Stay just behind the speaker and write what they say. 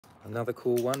Another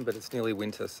cool one, but it's nearly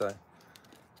winter, so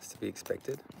it's to be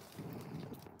expected.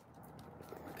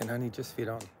 I can only just fit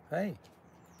on. Hey.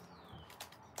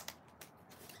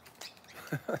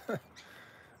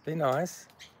 Be nice.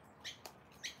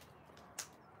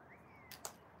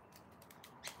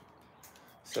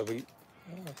 So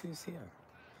who's here?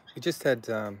 We just had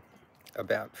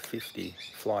about 50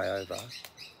 fly over,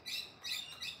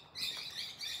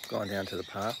 gone down to the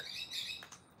park.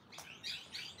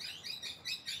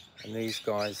 And these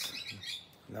guys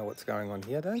know what's going on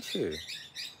here, don't you?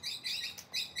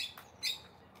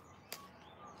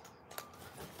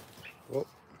 Whoop.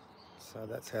 So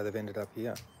that's how they've ended up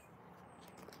here.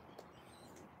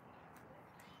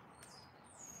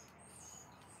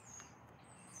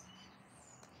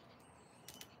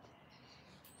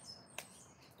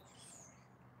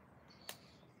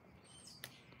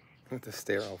 With the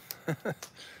stare off.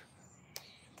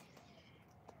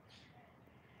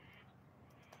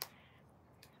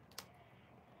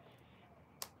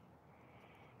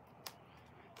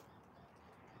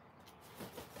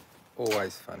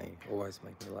 Always funny, always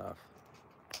make me laugh.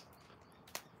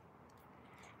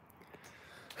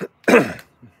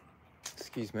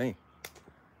 Excuse me.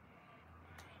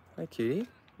 Hey cutie.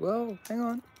 Whoa, hang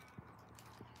on.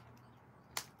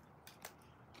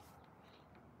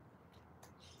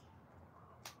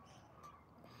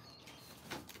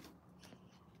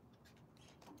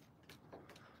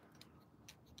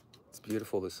 It's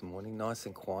beautiful this morning, nice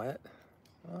and quiet.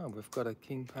 Oh, we've got a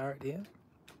king parrot here.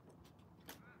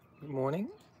 Good morning.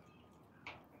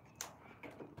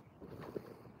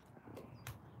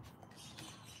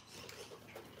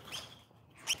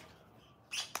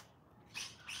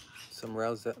 Some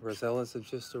rosellas have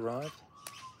just arrived.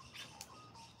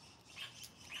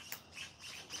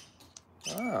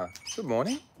 Ah, good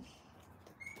morning.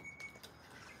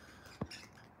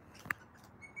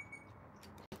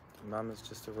 Mum has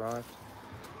just arrived.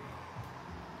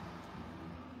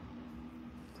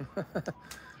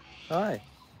 Hi.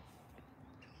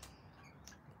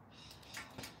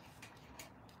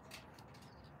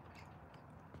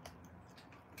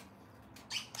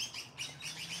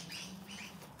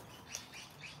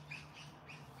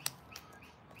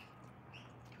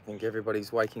 I think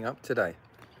everybody's waking up today.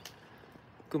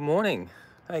 Good morning.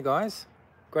 Hey guys,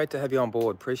 great to have you on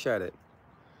board, appreciate it.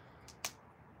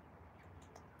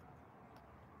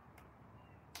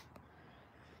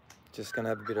 Just gonna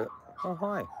have a bit of, oh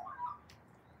hi.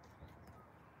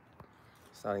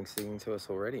 Starting singing to us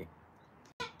already.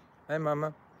 Hey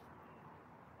mama.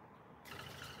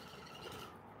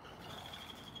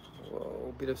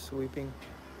 Whoa, bit of swooping.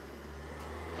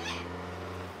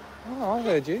 Oh, I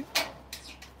heard you.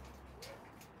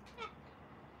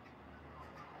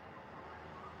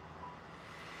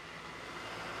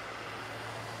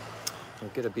 We'll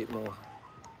get a bit more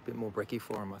brekkie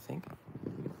for him, I think.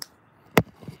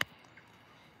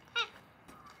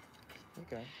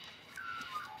 Okay.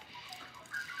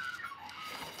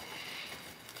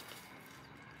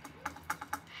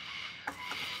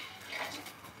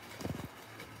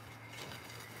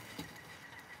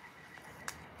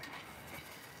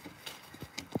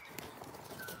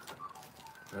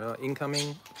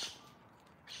 Incoming.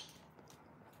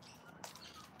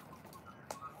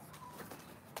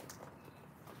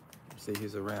 See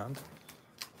who's around.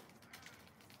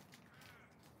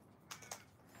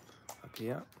 Up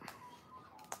here.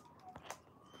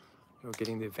 You're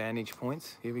getting the vantage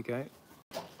points. Here we go.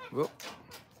 Whoop.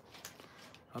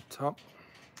 Up top.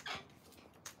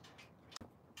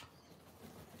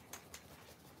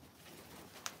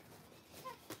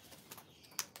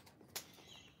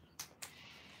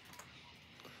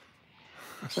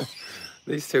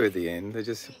 These two at the end, they're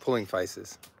just pulling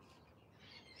faces.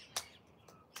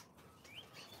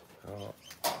 Oh.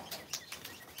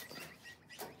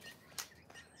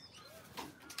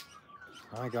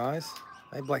 Hi guys.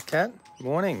 Hey Black Cat.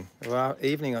 Morning. Well,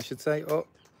 evening I should say. Oh,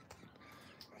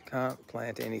 can't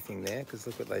plant anything there because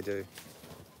look what they do.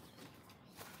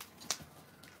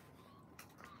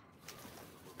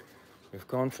 We've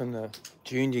gone from the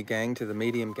junior gang to the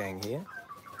medium gang here.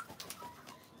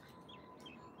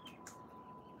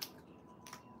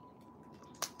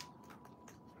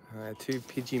 Two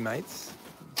Pidgey mates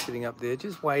sitting up there,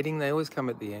 just waiting. They always come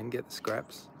at the end, get the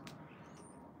scraps.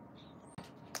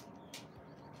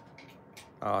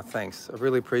 Oh, thanks. I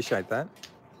really appreciate that.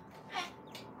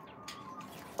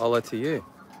 Holla to you.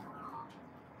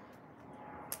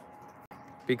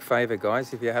 Big favour,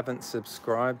 guys, if you haven't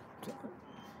subscribed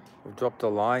or dropped a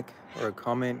like or a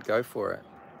comment, go for it.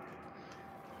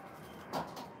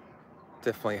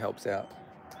 Definitely helps out.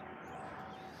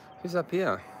 Who's up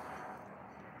here?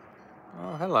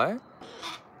 Oh, hello.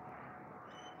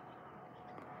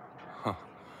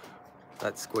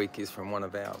 That squeak is from one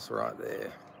of ours right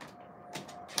there.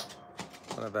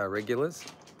 One of our regulars.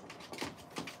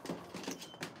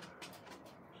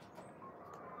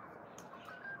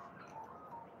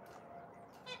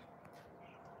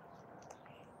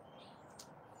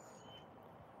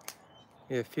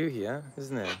 Yeah, a few here,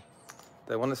 isn't there?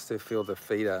 They want us to feel the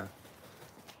feeder.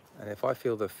 And if I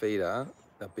feel the feeder,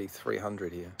 there'll be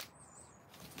 300 here.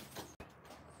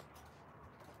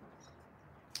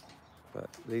 But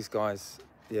these guys,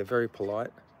 yeah, very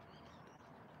polite.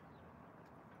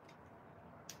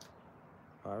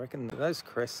 I reckon those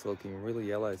crests looking really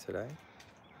yellow today.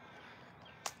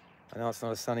 I know it's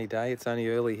not a sunny day, it's only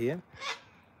early here.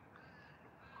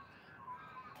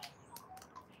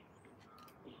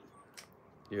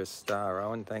 You're a star,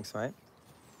 Owen. Thanks, mate.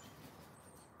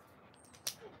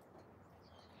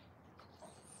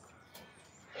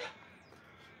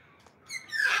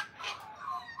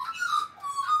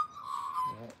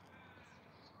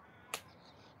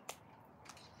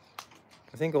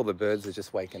 I think all the birds are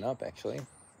just waking up, actually.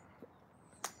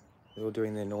 They're all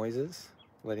doing their noises,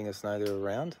 letting us know they're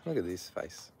around. Look at this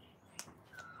face.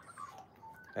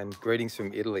 And greetings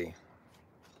from Italy,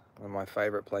 one of my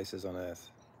favourite places on earth.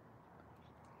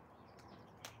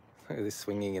 Look at this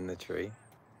swinging in the tree.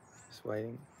 Just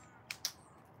waiting.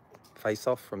 Face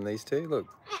off from these two, look.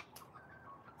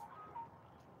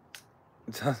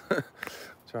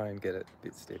 Try and get it a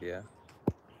bit steadier.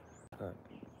 Look.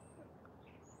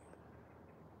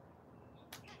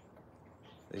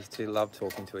 These two love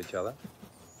talking to each other.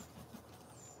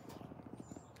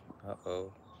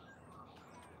 Uh-oh.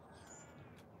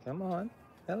 Come on.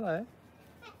 Hello.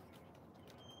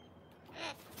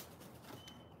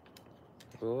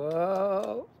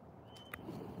 Whoa.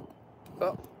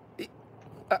 Oh. You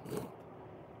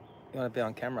want to be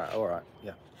on camera? All right.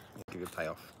 Yeah. I'll give you a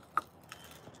payoff.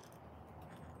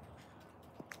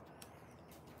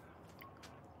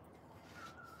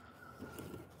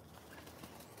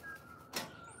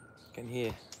 You can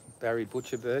hear Barry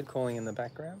Butcherbird calling in the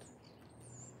background.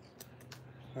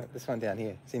 Right, this one down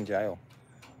here, it's in jail.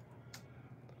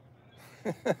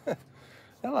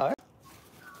 Hello.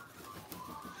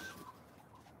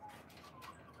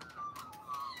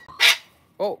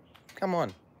 Oh, come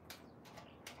on.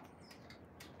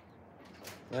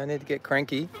 No need to get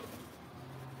cranky.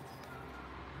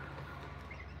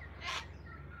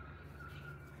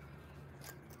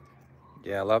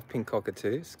 Yeah, I love pink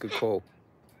cockatoos. Good call.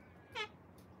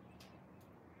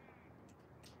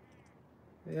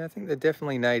 Yeah, I think they're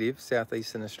definitely native,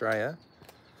 southeastern Australia.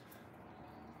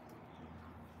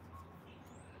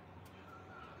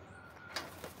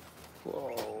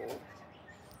 Whoa.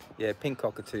 Yeah, pink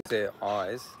cockatoos, their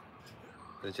eyes,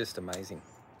 they're just amazing.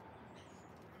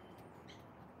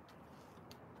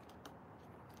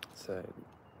 So,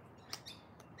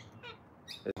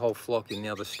 there's a whole flock in the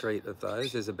other street of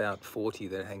those. There's about 40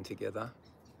 that hang together.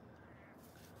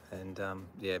 And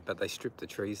yeah, but they strip the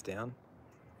trees down.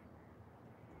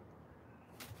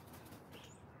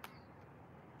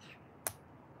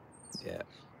 Yeah,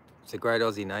 it's a great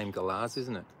Aussie name, Galahs,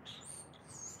 isn't it?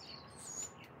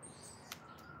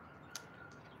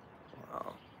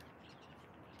 Wow.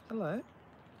 Hello.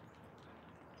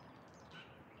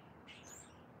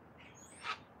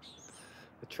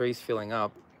 The tree's filling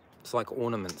up. It's like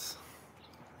ornaments.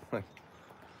 Up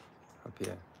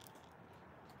here.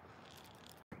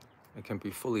 It can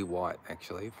be fully white,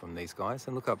 actually, from these guys.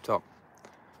 And look up top.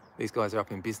 These guys are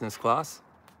up in business class.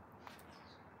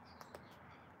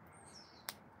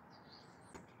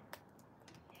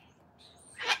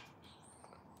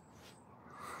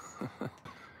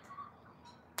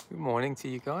 Good morning to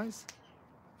you guys.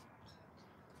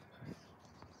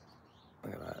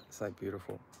 Look at that, so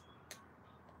beautiful.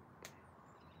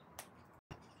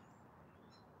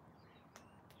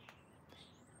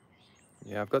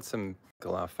 Yeah, I've got some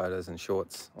galah photos and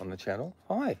shorts on the channel.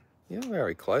 Hi, you're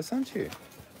very close, aren't you?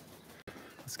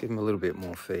 Let's give him a little bit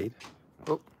more feed.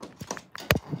 Oh.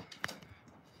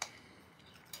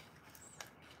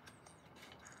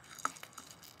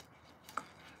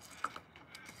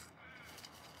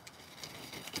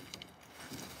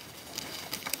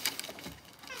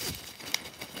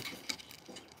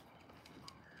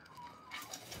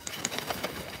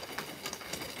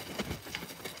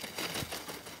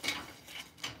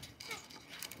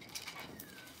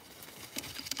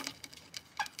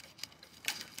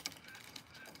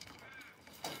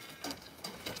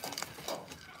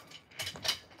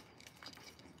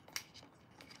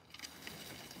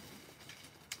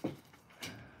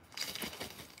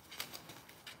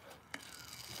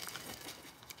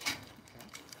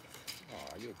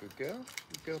 You're a good girl.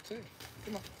 Good girl too.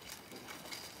 Come on.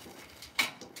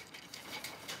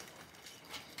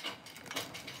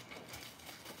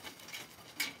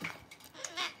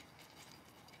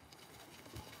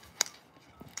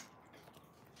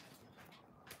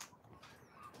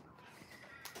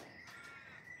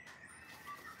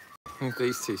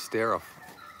 These two stare off.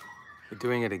 They're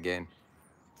doing it again.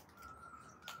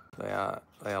 They are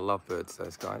lovebirds,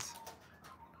 those guys.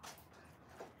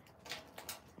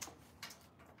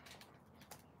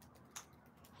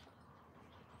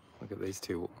 Look at these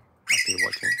two up here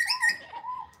watching.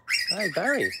 Hey,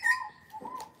 Barry.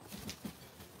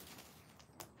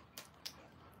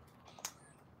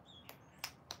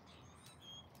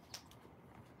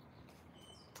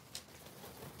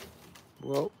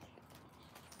 Well,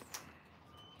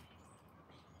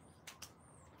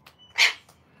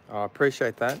 I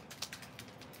appreciate that.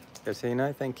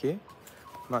 Casino, thank you.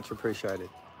 Much appreciated.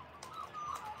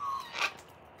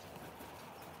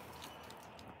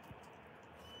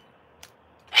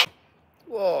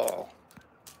 Whoa.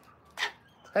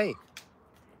 Hey.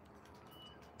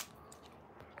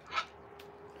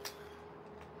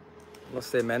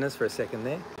 Lost their manners for a second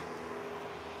there.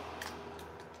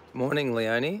 Morning,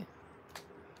 Leonie.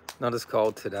 Not as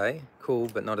cold today. Cool,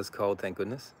 but not as cold, thank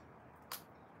goodness.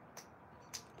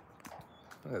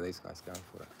 Look at these guys going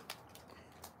for it.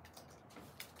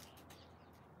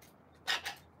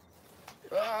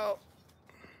 Oh.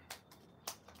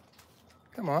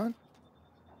 Come on.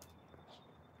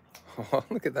 Oh,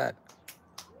 look at that.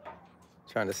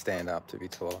 Trying to stand up to be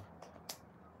taller.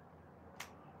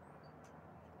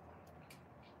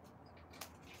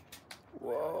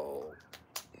 Whoa.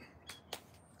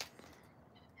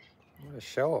 What a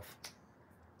show off.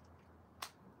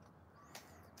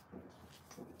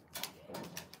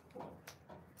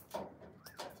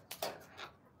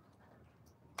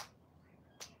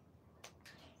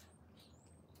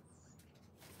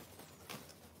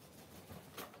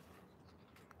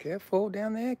 Careful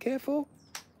down there, careful.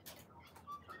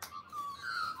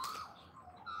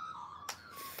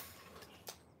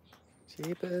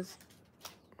 Jeepers.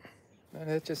 Don't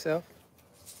hurt yourself.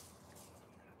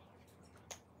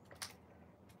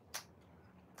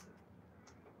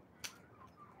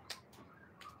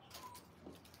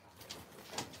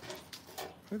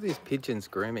 Look at these pigeons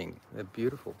grooming. They're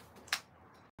beautiful.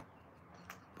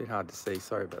 Bit hard to see,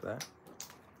 sorry about that.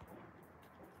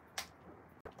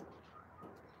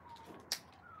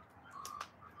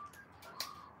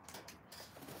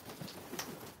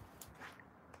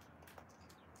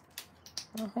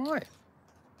 Oh, hi.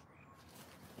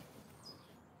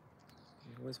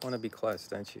 You always want to be close,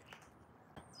 don't you?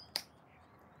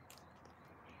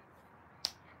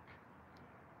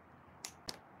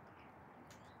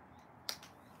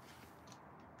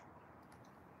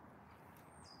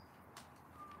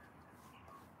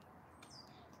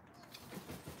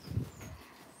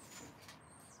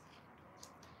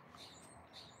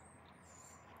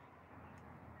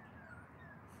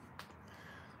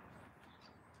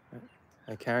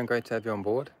 Hey, Karen, great to have you on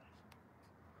board.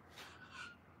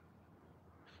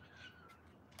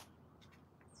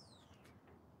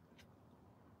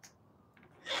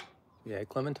 Yeah,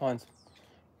 Clementine's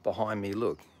behind me,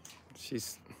 look.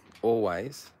 She's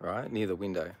always, right, near the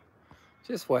window.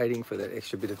 Just waiting for that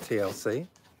extra bit of TLC.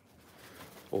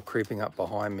 Or creeping up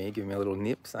behind me, giving me a little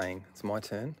nip saying, it's my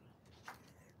turn.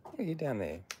 Look at you down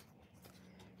there.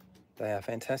 They are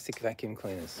fantastic vacuum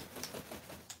cleaners.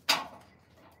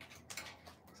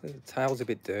 So the tail's a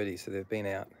bit dirty, so they've been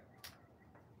out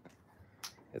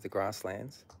at the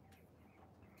grasslands.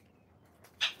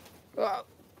 Oh,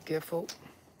 careful.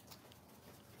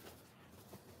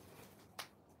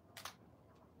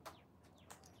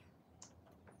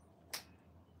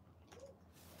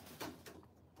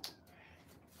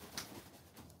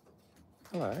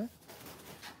 Hello.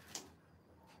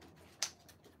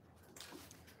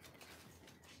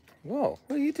 Whoa,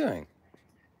 what are you doing?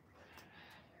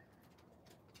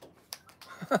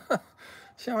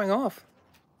 Showing off,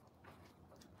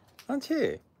 aren't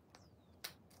you?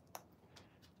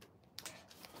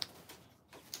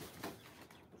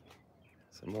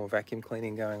 Some more vacuum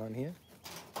cleaning going on here.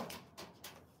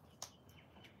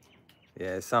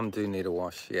 Yeah, some do need a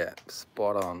wash. Yeah,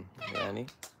 spot on, Leonie.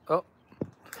 Oh,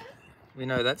 we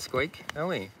know that squeak, don't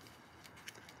we? Here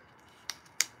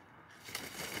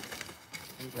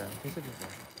you go. Here's a good one.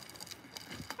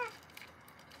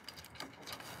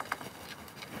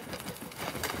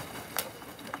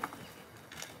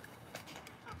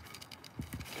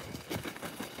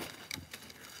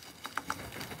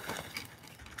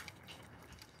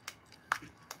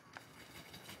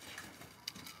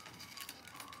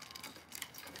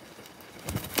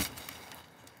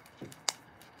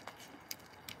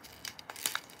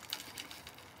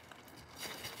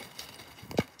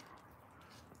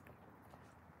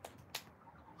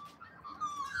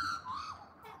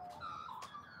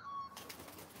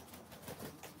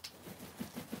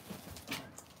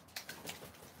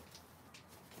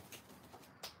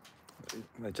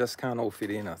 They just can't all fit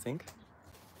in, I think.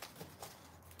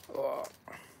 Oh.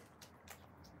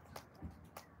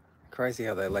 Crazy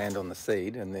how they land on the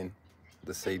seed and then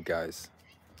the seed goes.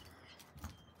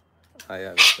 Oh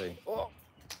yeah, the seed. Oh.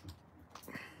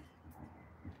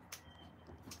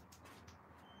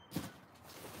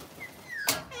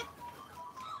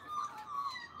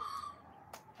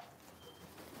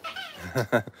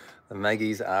 The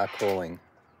Maggies are calling.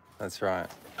 That's right.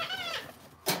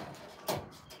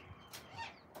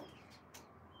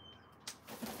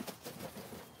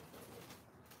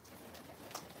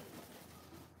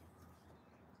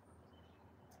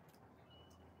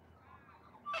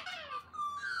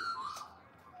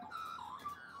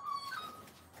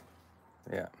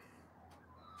 Yeah.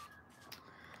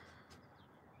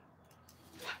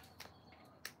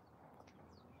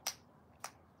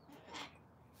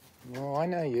 Oh, I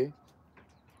know you.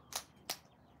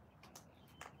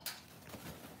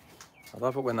 I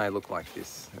love it when they look like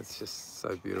this. It's just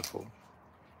so beautiful.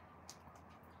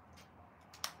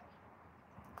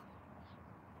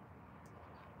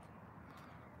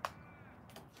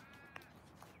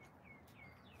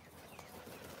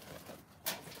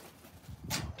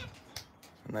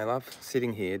 And they love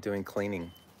sitting here doing cleaning.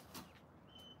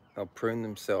 They'll prune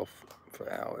themselves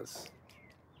for hours.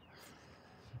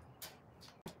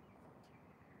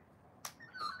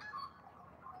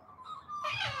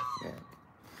 Yeah.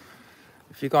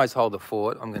 If you guys hold the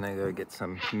fort, I'm going to go get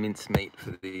some mince meat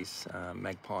for these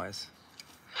magpies.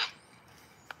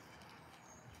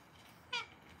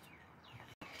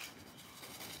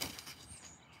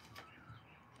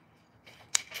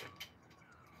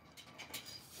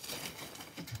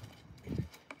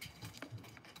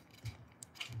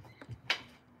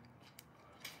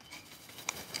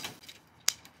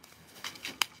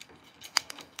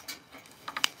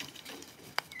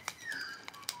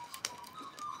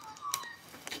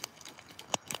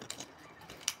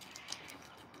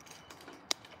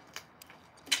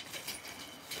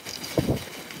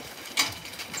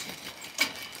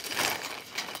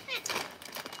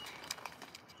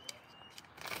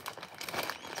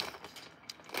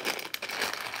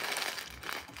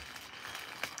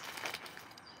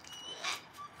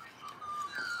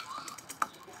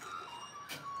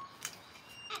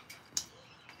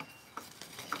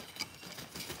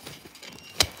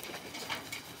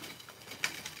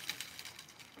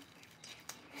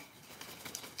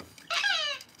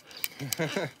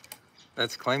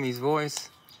 That's Clemy's voice.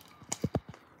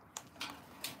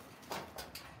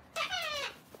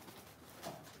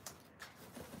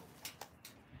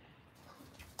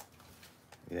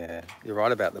 Yeah, you're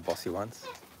right about the bossy ones.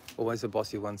 Always the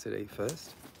bossy ones that eat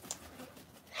first.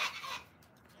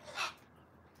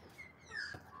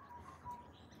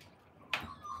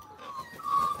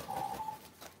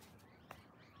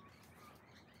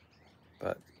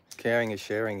 But caring is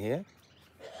sharing here.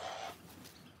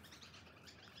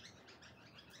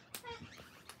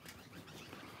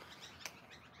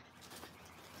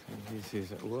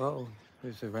 Whoa,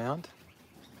 who's around?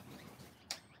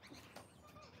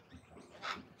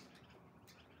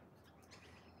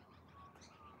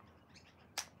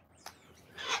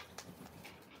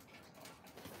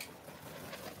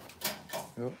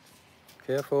 Oh,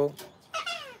 careful.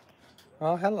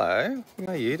 Oh, hello. We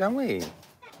know you, don't we?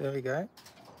 There we go.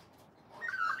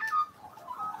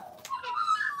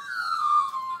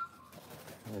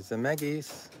 There's the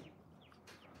Maggies.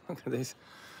 Look at these.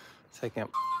 Taking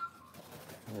up.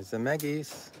 There's the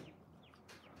Maggies.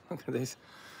 Look at these.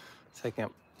 Taking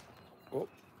up. Oh.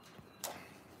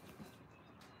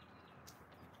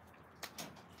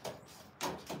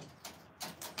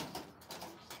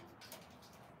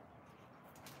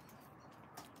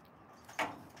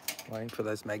 Waiting for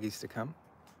those Maggies to come.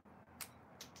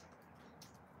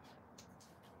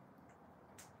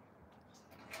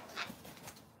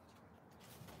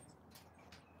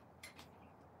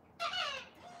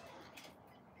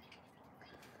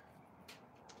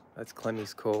 That's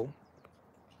Clemmy's call.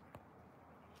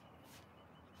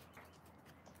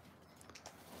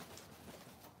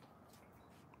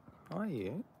 Are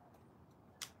you?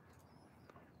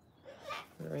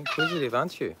 Very inquisitive,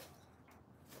 aren't you?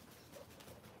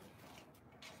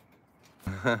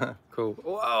 Cool.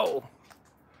 Whoa!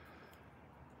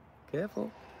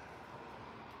 Careful.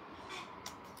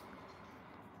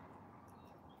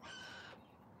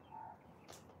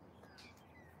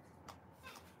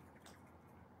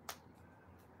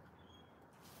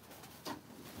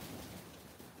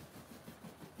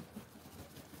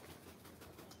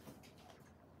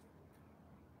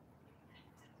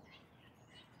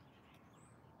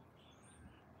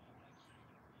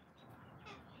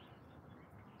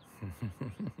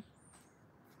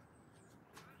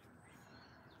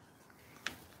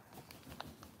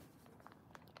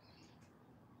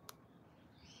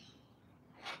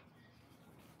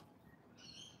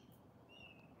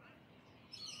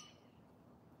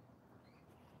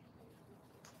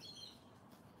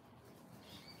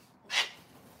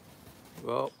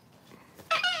 Well.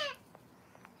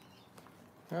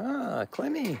 Ah,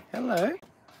 Clemmy, hello.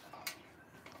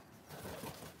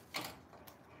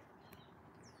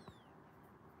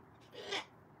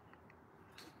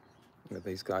 Look at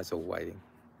these guys all waiting.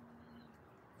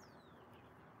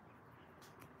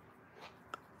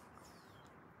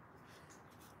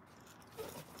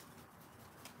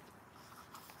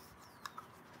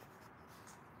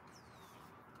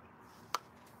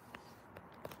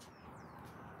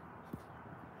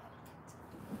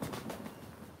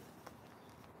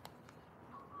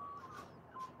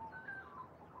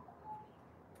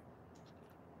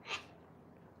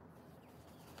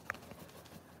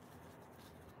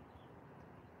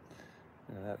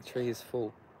 That tree is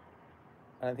full.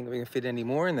 I don't think we can fit any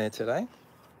more in there today.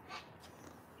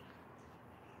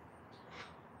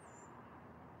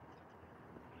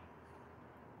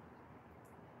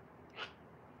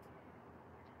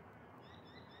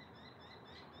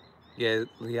 Yeah,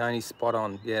 Leonie's spot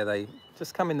on. Yeah, they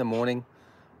just come in the morning.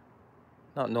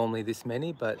 Not normally this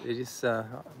many, but it is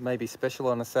maybe special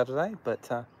on a Saturday. But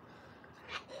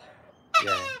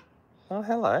yeah. Oh,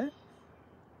 hello.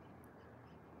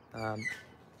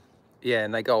 Yeah,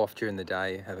 and they go off during the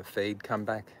day, have a feed, come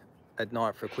back at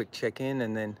night for a quick check-in,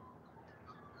 and then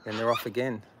they're off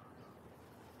again.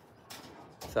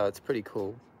 So it's pretty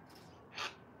cool.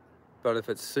 But if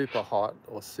it's super hot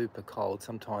or super cold,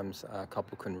 sometimes a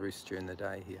couple can roost during the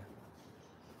day here.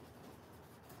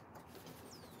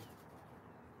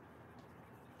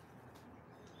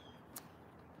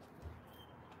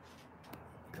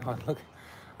 God, look,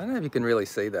 I don't know if you can really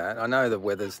see that. I know the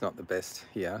weather's not the best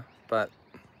here, but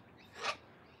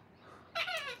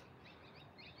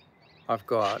I've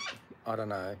got, I don't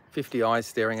know, 50 eyes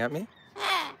staring at me.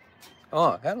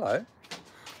 Oh, hello.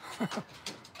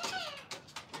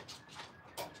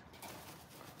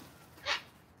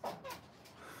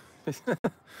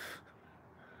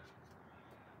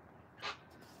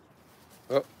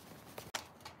 Oh.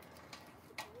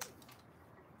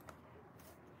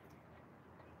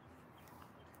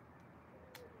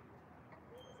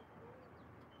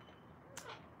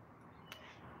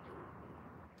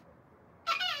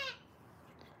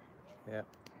 Yeah.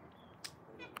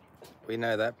 We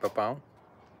know that, Papa.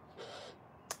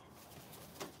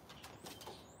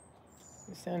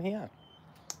 It's down here.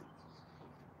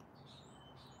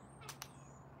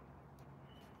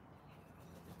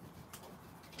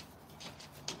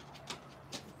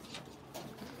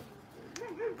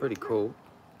 Pretty cool.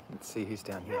 Let's see who's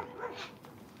down here.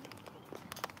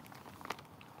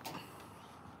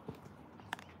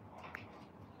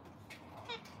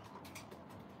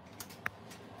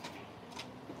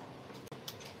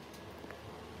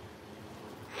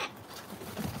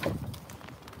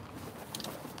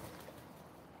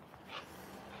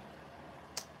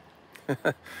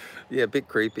 Yeah, a bit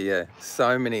creepy, yeah.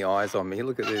 So many eyes on me.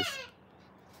 Look at this.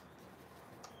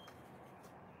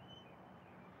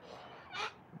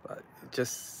 But you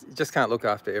just can't look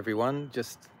after everyone.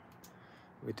 Just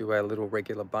we do our little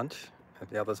regular bunch. If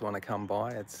the others want to come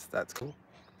by, that's cool.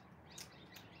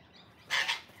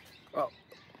 Oh,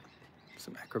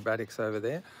 some acrobatics over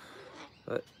there.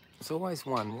 But there's always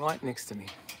one right next to me.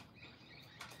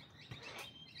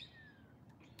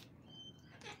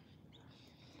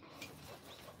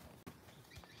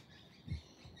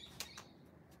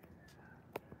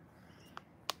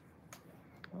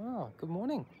 Oh, good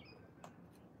morning.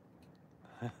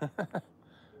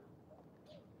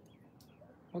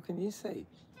 What can you see?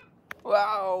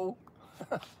 Wow!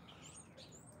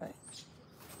 Hey.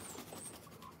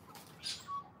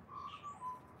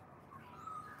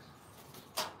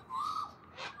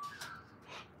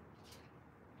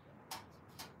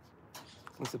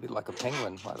 Looks a bit like a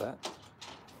penguin, like that.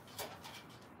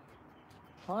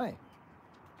 Hi.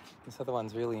 This other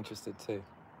one's really interested too.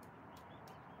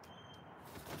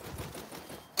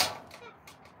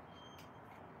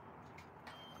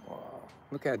 Wow.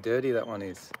 Look how dirty that one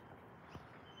is.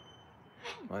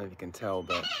 I don't know if you can tell,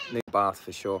 but need a bath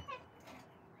for sure.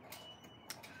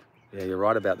 Yeah, you're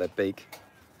right about that beak.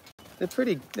 They're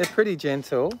pretty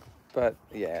gentle, but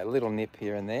yeah, a little nip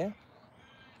here and there.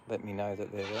 Let me know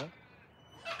that they're there.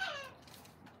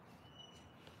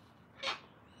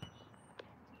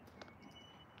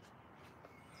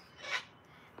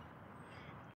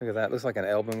 Look at that, looks like an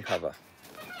album cover.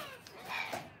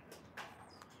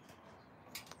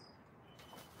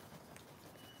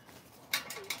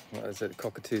 What is it,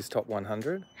 Cockatoos Top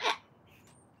 100?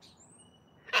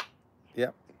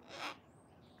 Yep.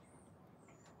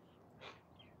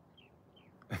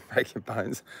 Break your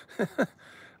bones.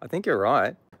 I think you're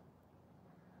right.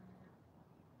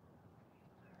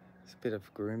 There's a bit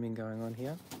of grooming going on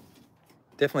here.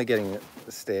 definitely getting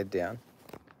the stared down.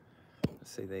 Let's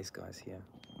see these guys here.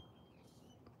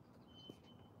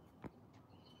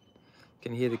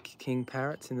 Can you hear the king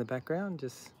parrots in the background?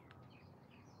 Just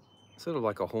sort of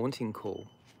like a haunting call.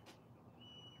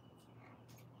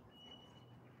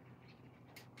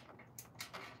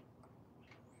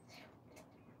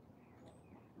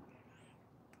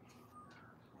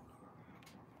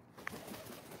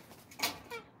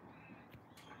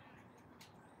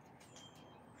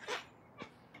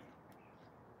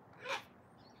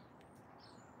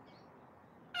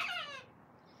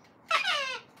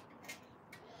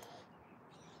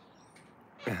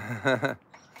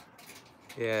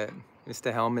 Yeah,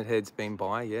 Mr. Helmet Head's been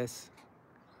by, yes.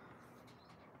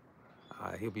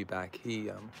 He'll be back.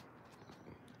 He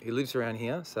lives around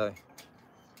here, so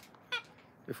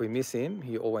if we miss him,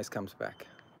 he always comes back.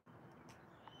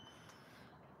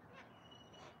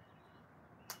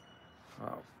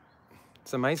 Oh,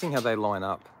 it's amazing how they line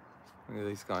up. Look at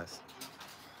these guys.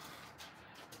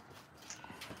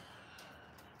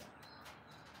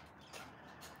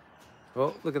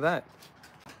 Well, look at that.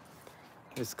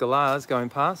 There's galahs going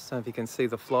past. I don't know if you can see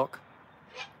the flock.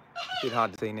 A bit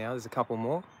hard to see now. There's a couple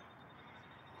more.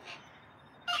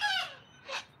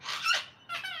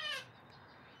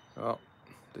 Well,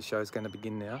 the show's going to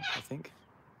begin now, I think.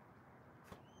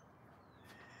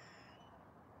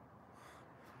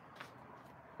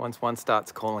 Once one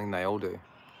starts calling, they all do.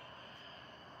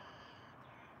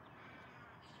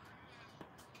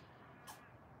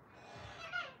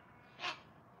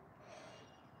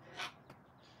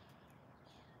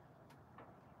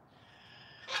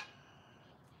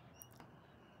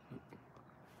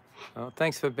 Well,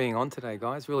 thanks for being on today,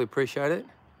 guys. Really appreciate it.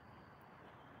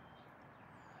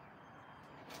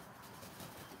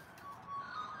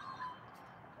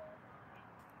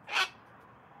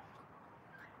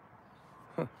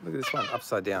 Look at this one,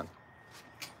 upside down.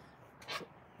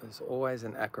 There's always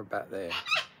an acrobat there.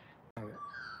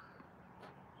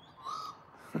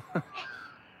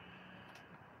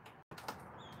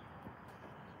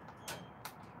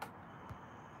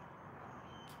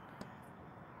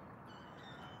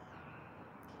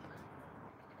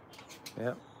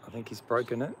 Yep, I think he's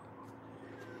broken it.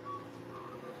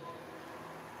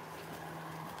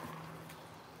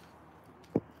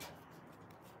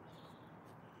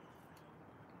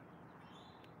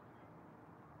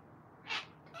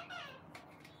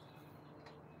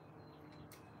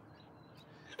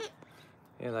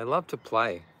 Yeah, they love to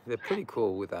play. They're pretty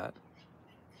cool with that.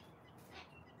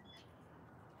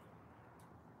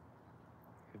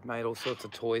 We've made all sorts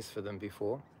of toys for them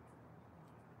before.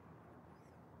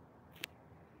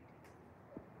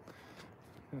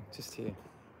 Just here.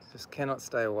 Just cannot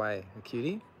stay away. A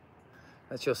cutie.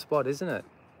 That's your spot, isn't it?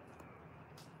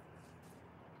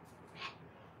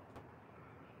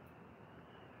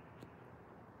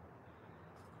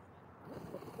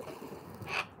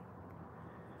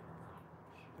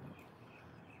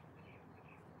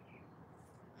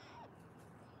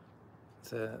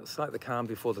 It's like the calm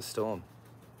before the storm.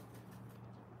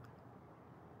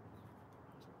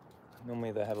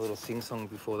 Normally they have a little sing-song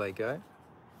before they go.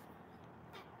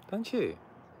 Don't you?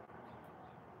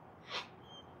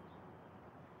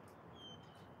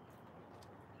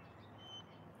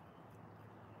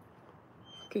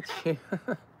 Look at you.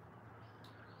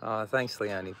 Oh, thanks,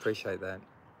 Leonie. Appreciate that.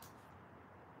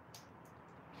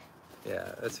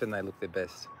 Yeah, that's when they look their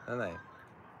best, don't they?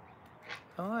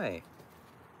 Hi.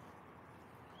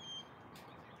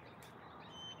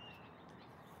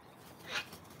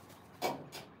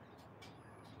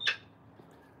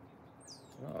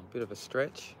 Oh, a bit of a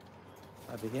stretch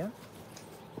over here.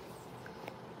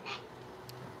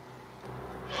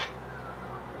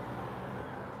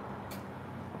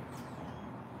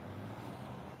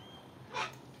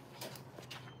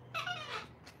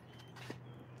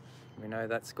 We know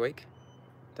that squeak,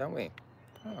 don't we?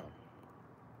 Oh.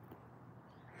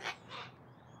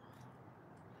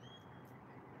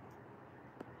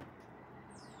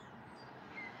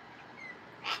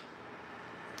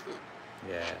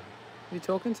 Yeah. You're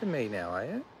talking to me now, are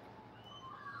you?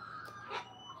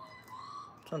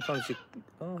 Sometimes you...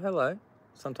 Oh, hello.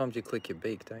 Sometimes you click your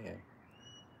beak, don't you?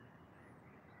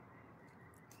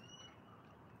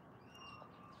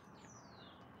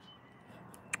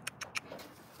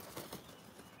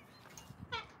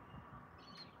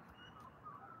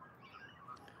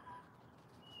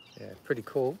 Yeah, pretty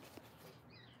cool.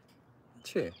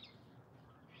 Aren't you?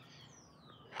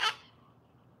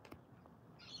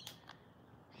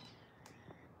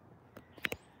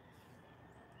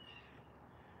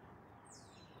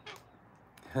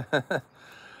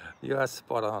 You are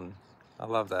spot on. I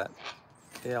love that.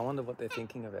 Yeah, I wonder what they're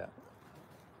thinking about.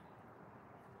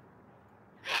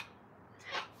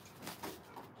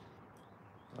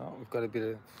 got a bit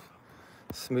of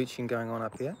smooching going on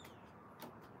up here.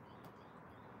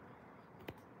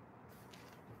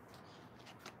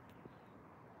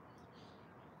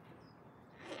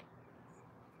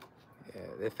 Yeah,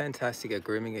 they're fantastic at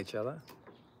grooming each other.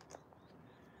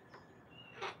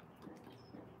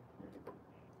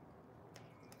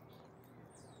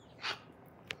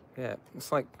 Yeah,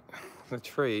 it's like the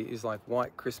tree is like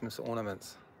white Christmas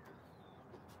ornaments.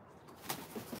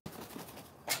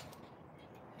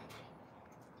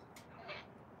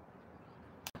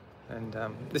 And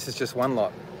this is just one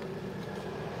lot.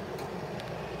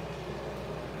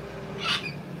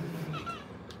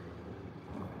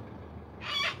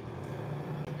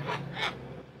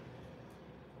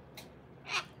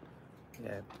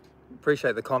 Yeah,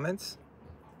 appreciate the comments.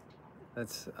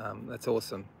 That's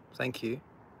awesome. Thank you.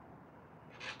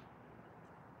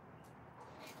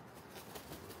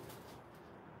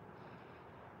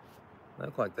 They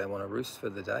look like they want to roost for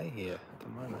the day here at the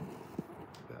moment.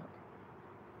 Yeah.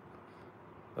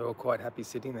 They're all quite happy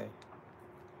sitting there.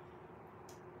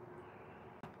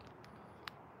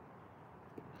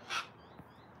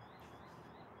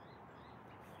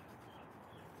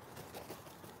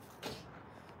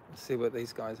 Let's see what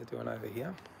these guys are doing over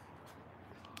here.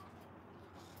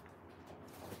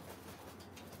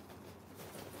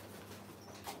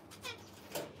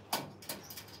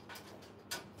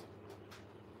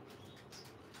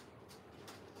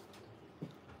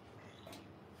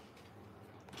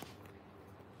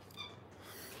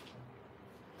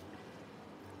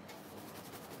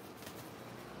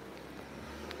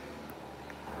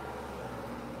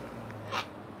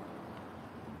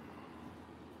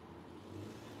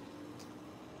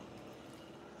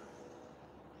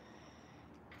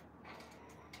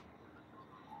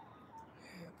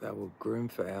 They will groom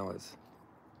for hours.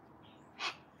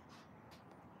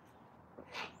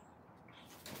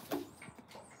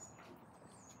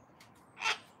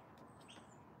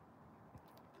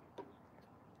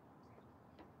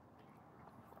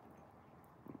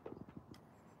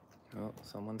 Oh,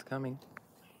 someone's coming.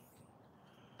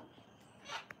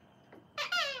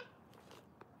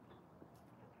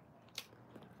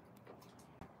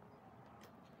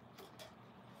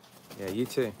 Yeah, you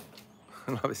too.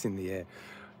 I was in the air.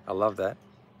 I love that.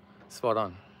 Spot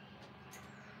on.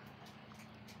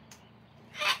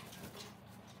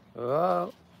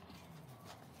 Oh.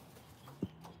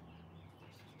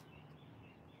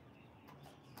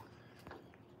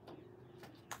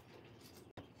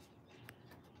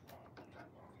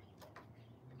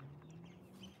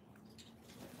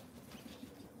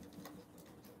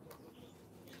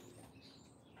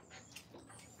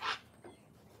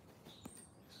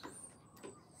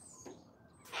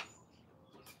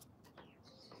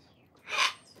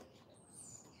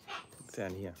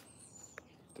 Down here,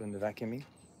 doing the vacuuming.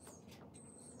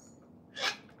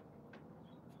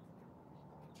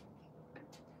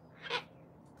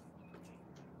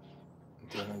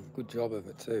 Doing a good job of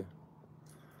it too.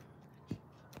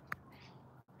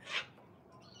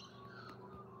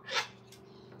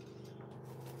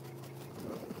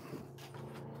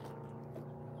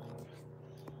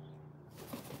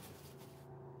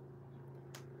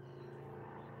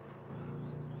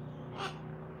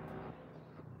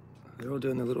 They're all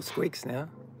doing the little squeaks now.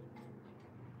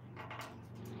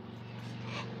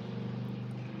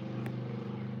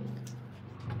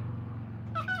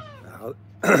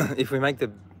 If we make the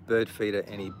bird feeder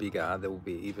any bigger, there will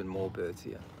be even more birds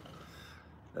here.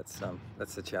 That's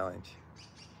the challenge.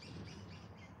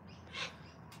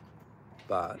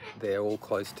 But they're all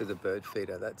close to the bird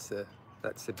feeder. That's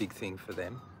the big thing for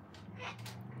them.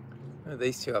 Oh,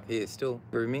 these two up here still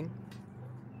grooming.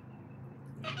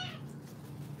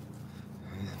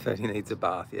 But he needs a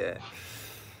bath, yeah.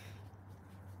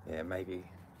 Yeah, maybe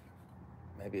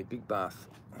a big bath.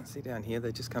 I see down here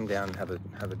they just come down and have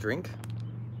a drink.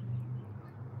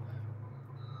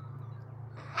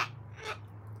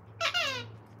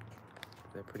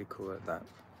 They're pretty cool at that.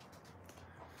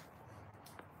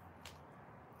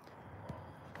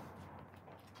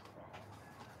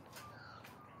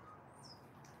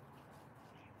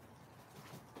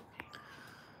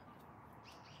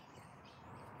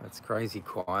 It's crazy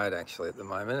quiet actually at the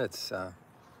moment. It's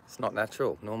not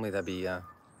natural. Normally they'd be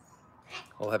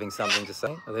all having something to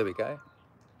say. Oh, there we go.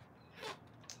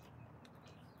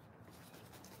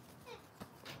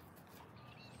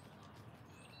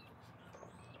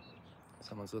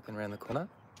 Someone's looking around the corner.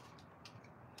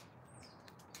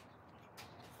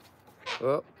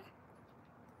 Oh.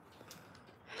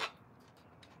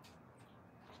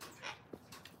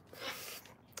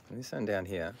 And this one down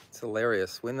here, it's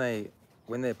hilarious. When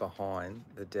they're behind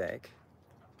the deck,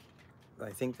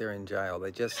 they think they're in jail.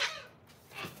 They just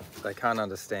they can't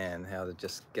understand how to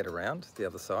just get around the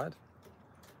other side,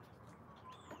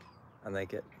 and they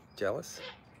get jealous.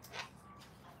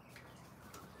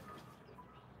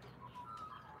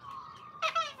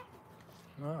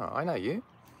 Oh, I know you.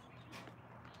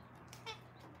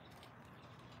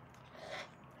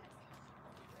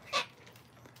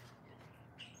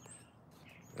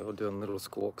 They're all doing little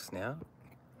squawks now.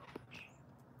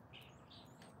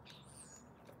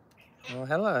 Oh,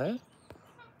 hello.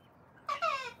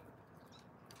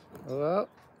 Well,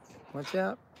 watch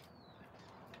out.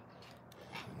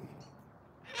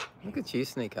 Look at you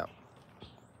sneak up.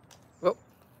 Oh.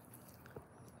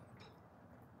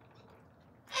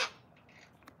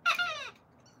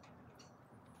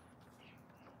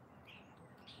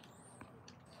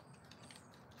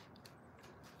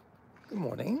 Good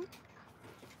morning.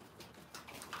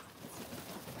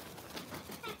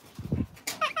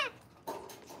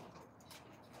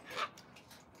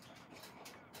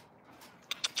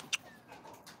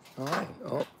 Hi.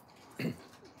 Oh.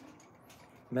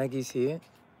 Maggie's here.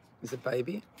 Is a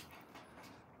baby.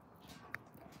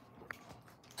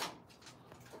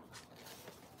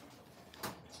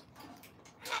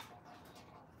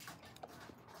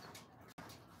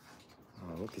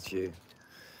 Oh, look at you.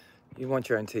 You want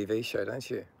your own TV show, don't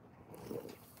you?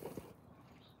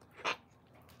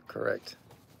 Correct.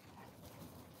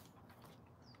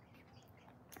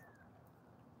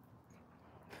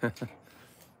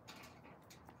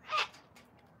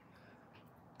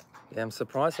 Yeah, I'm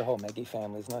surprised the whole Maggie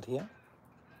family's not here.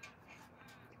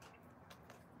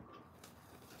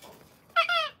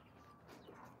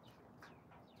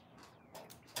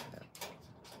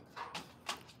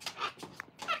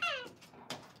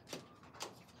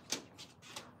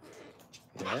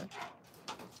 Yeah.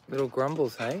 Little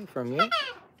grumbles, hey, from you?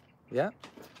 Yeah.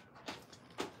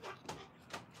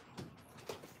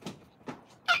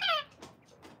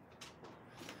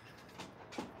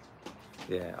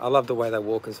 Yeah, I love the way they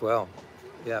walk as well.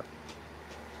 Yep.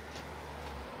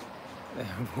 They're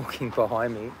walking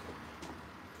behind me.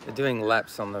 They're doing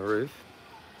laps on the roof.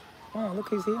 Oh, look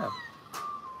who's here.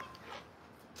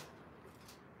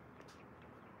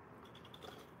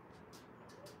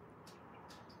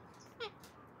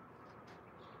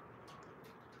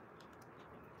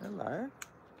 Hello.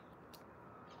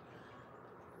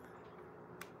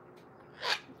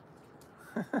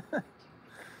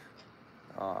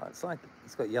 Oh, it's like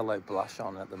it's got yellow blush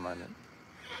on at the moment.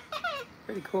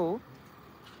 Pretty cool.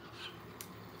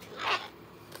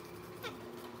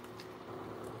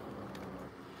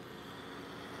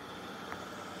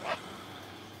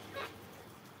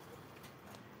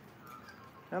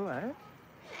 Hello.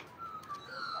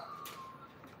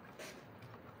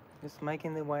 Just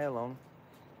making their way along.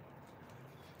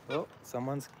 Oh,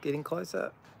 someone's getting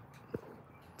closer.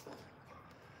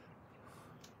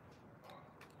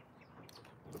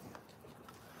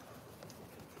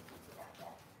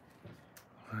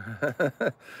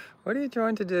 What are you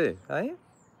trying to do, eh?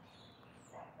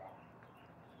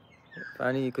 If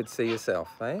only you could see yourself,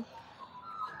 eh?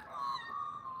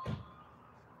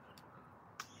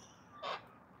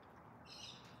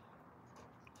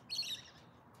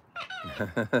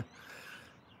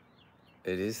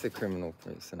 It is the criminal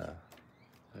prisoner,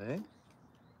 eh?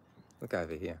 Look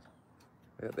over here.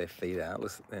 They got their feet out,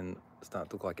 then start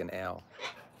to look like an owl.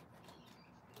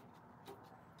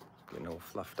 Getting all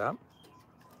fluffed up.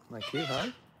 Like you, huh?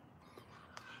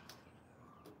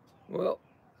 Well.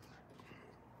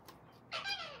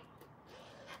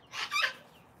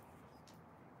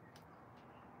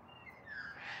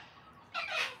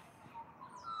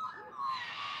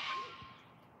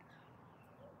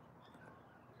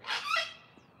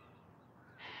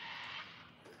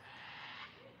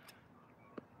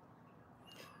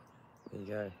 There you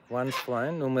go. One's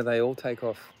flown. Normally they all take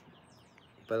off.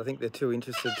 But I think they're too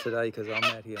interested today because I'm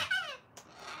out here.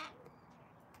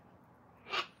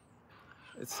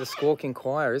 It's the squawking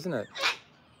choir, isn't it?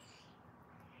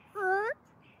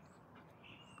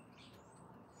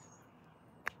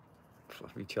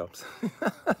 Fluffy chops.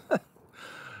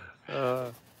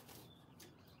 A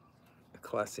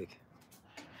classic.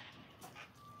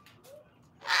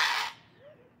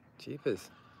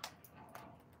 Jeepers.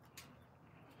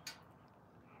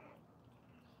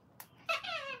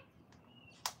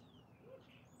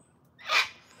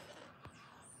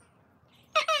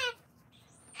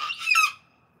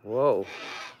 Whoa.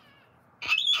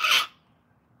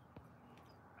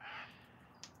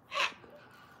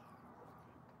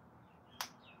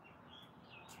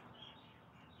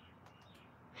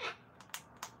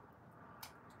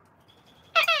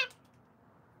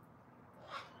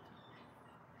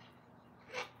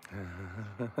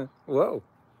 Whoa.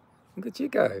 Look at you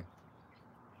go.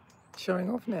 Showing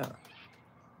off now.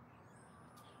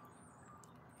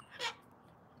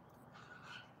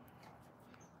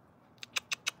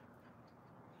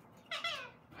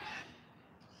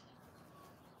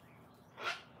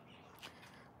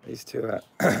 These two are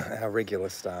our regular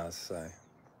stars, so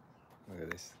look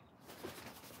at this.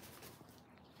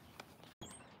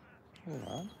 All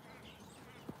right.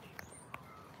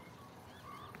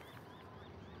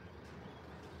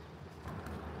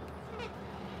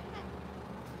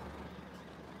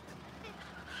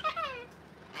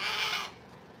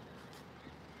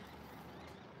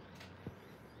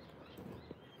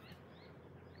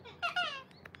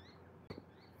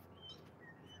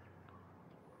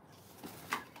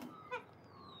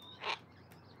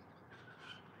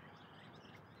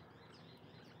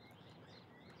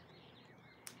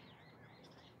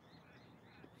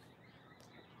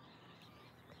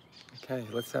 Okay,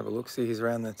 let's have a look, see who's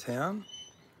around the town.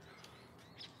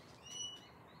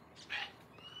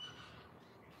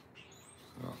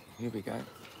 Oh, here we go.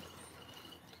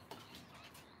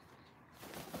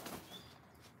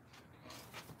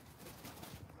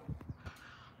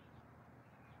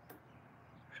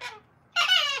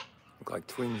 Look like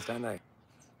twins, don't they?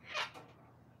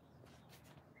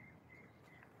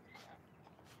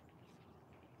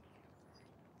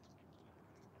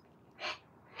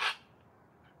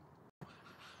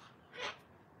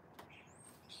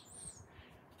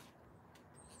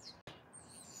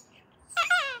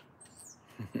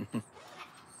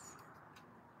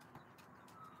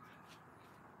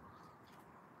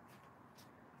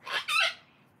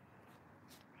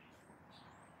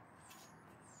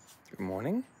 Good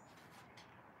morning.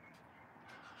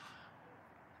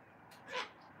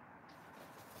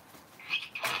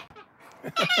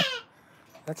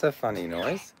 That's a funny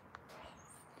noise.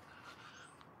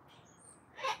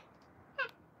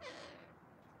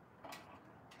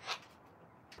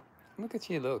 Look at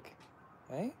you, look.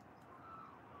 Hey?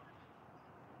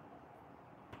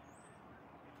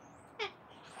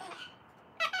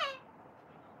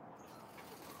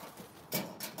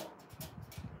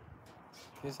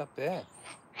 Who's up there?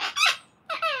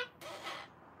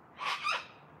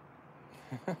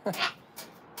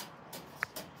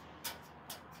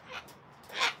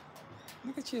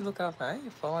 Look at you look up, eh?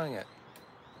 You're following it.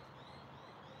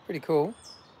 Pretty cool.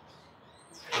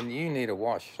 And you need a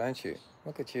wash, don't you?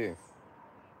 Look at you.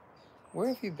 Where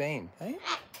have you been, eh?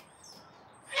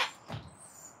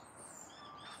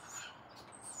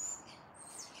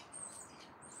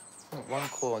 Oh, one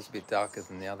claw is a bit darker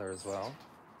than the other as well.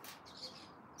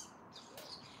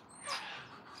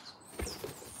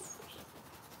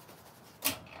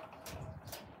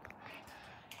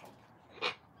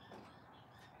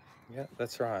 Yeah,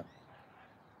 that's right.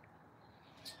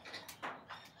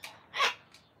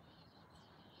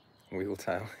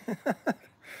 Wheeltail.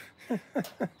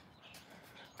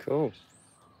 Cool.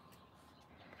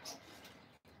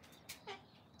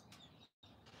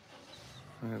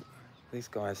 These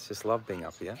guys just love being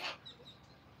up here.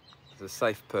 It's a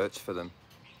safe perch for them,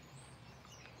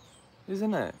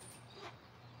 isn't it?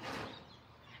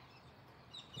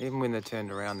 Even when they're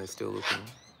turned around, they're still looking.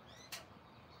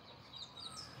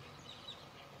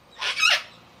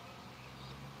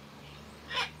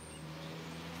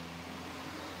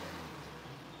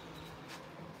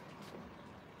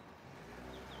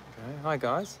 Okay. Hi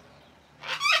guys.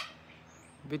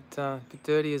 A bit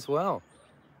dirty as well.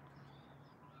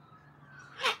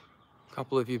 A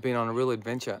couple of you been on a real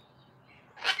adventure.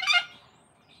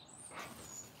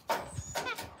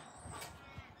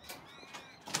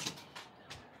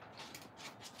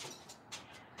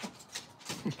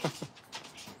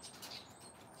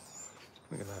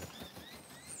 Look at that.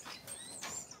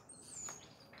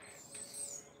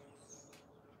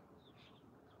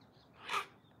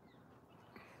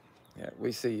 Yeah,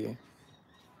 we see you.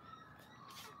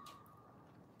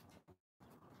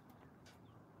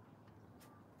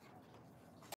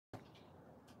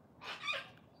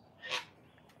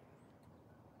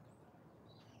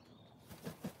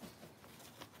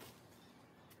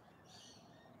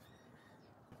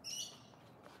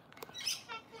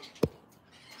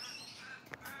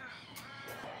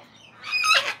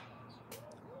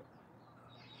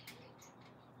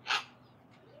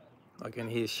 I can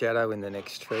hear shadow in the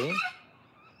next tree.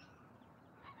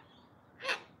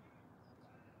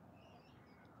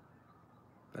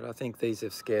 But I think these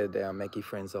have scared our Mackie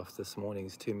friends off this morning.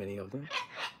 There's too many of them.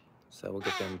 So we'll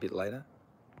get them a bit later.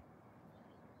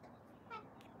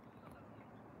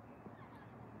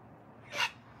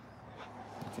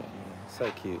 Okay,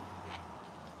 so cute.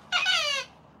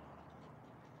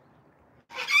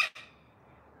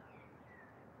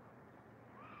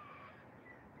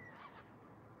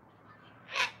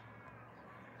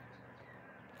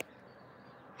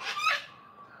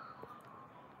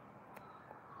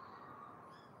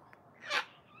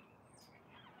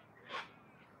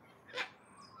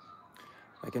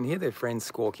 can hear their friends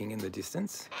squawking in the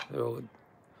distance. They're all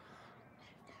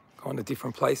gone to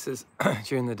different places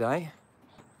during the day,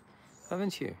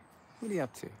 haven't you? What are you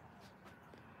up to?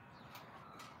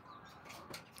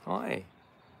 Hi.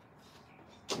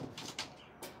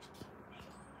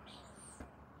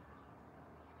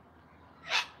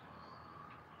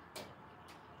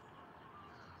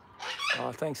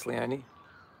 Oh, thanks, Leonie.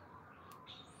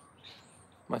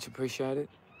 Much appreciated.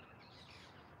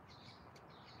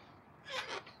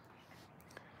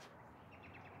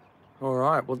 All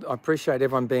right, well, I appreciate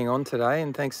everyone being on today,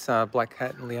 and thanks, Black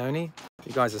Hat and Leonie.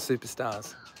 You guys are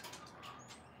superstars.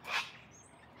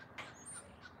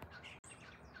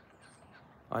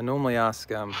 I normally ask,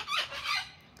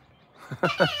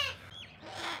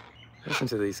 listen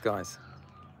to these guys.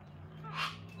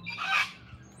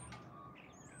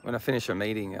 When I finish a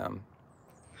meeting, I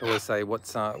always say,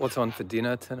 what's on for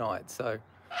dinner tonight? So,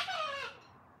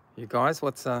 you guys,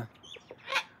 what's on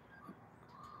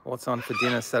for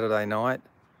dinner Saturday night?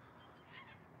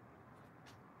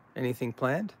 Anything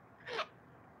planned?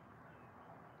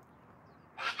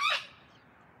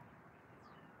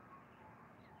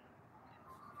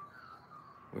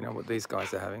 We know what these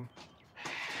guys are having.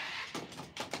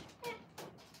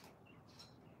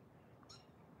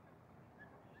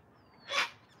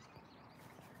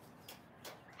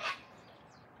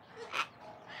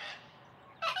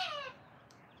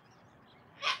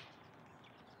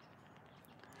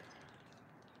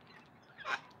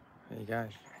 There you go.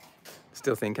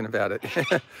 Still thinking about it.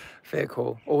 Fair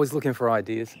call. Always looking for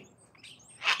ideas.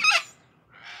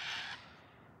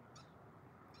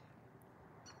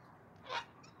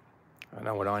 I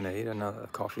know what I need, another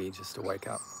coffee just to wake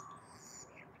up.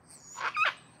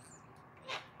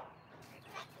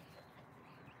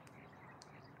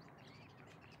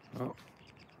 Oh,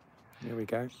 here we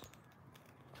go.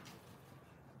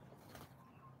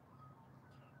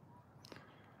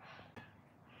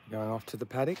 Going off to the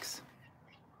paddocks.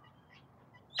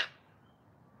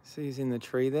 See, he's in the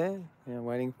tree there,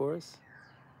 waiting for us.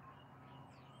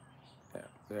 Yeah,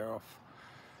 they're off.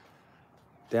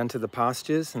 Down to the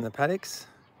pastures and the paddocks.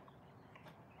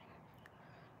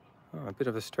 Oh, a bit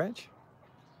of a stretch.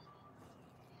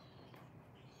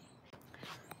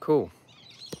 Cool.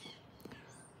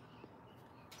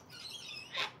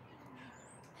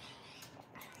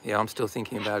 Yeah, I'm still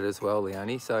thinking about it as well,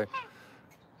 Leonie. So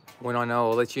when I know,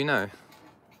 I'll let you know.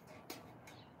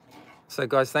 So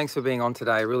guys, thanks for being on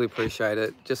today. I really appreciate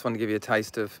it. Just want to give you a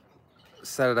taste of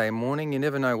Saturday morning. You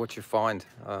never know what you find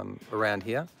around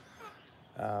here.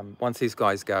 Once these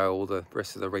guys go, all the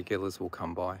rest of the regulars will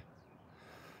come by.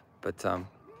 But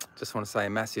just want to say a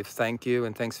massive thank you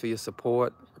and thanks for your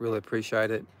support. Really appreciate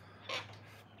it.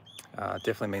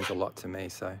 Definitely means a lot to me.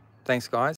 So thanks, guys.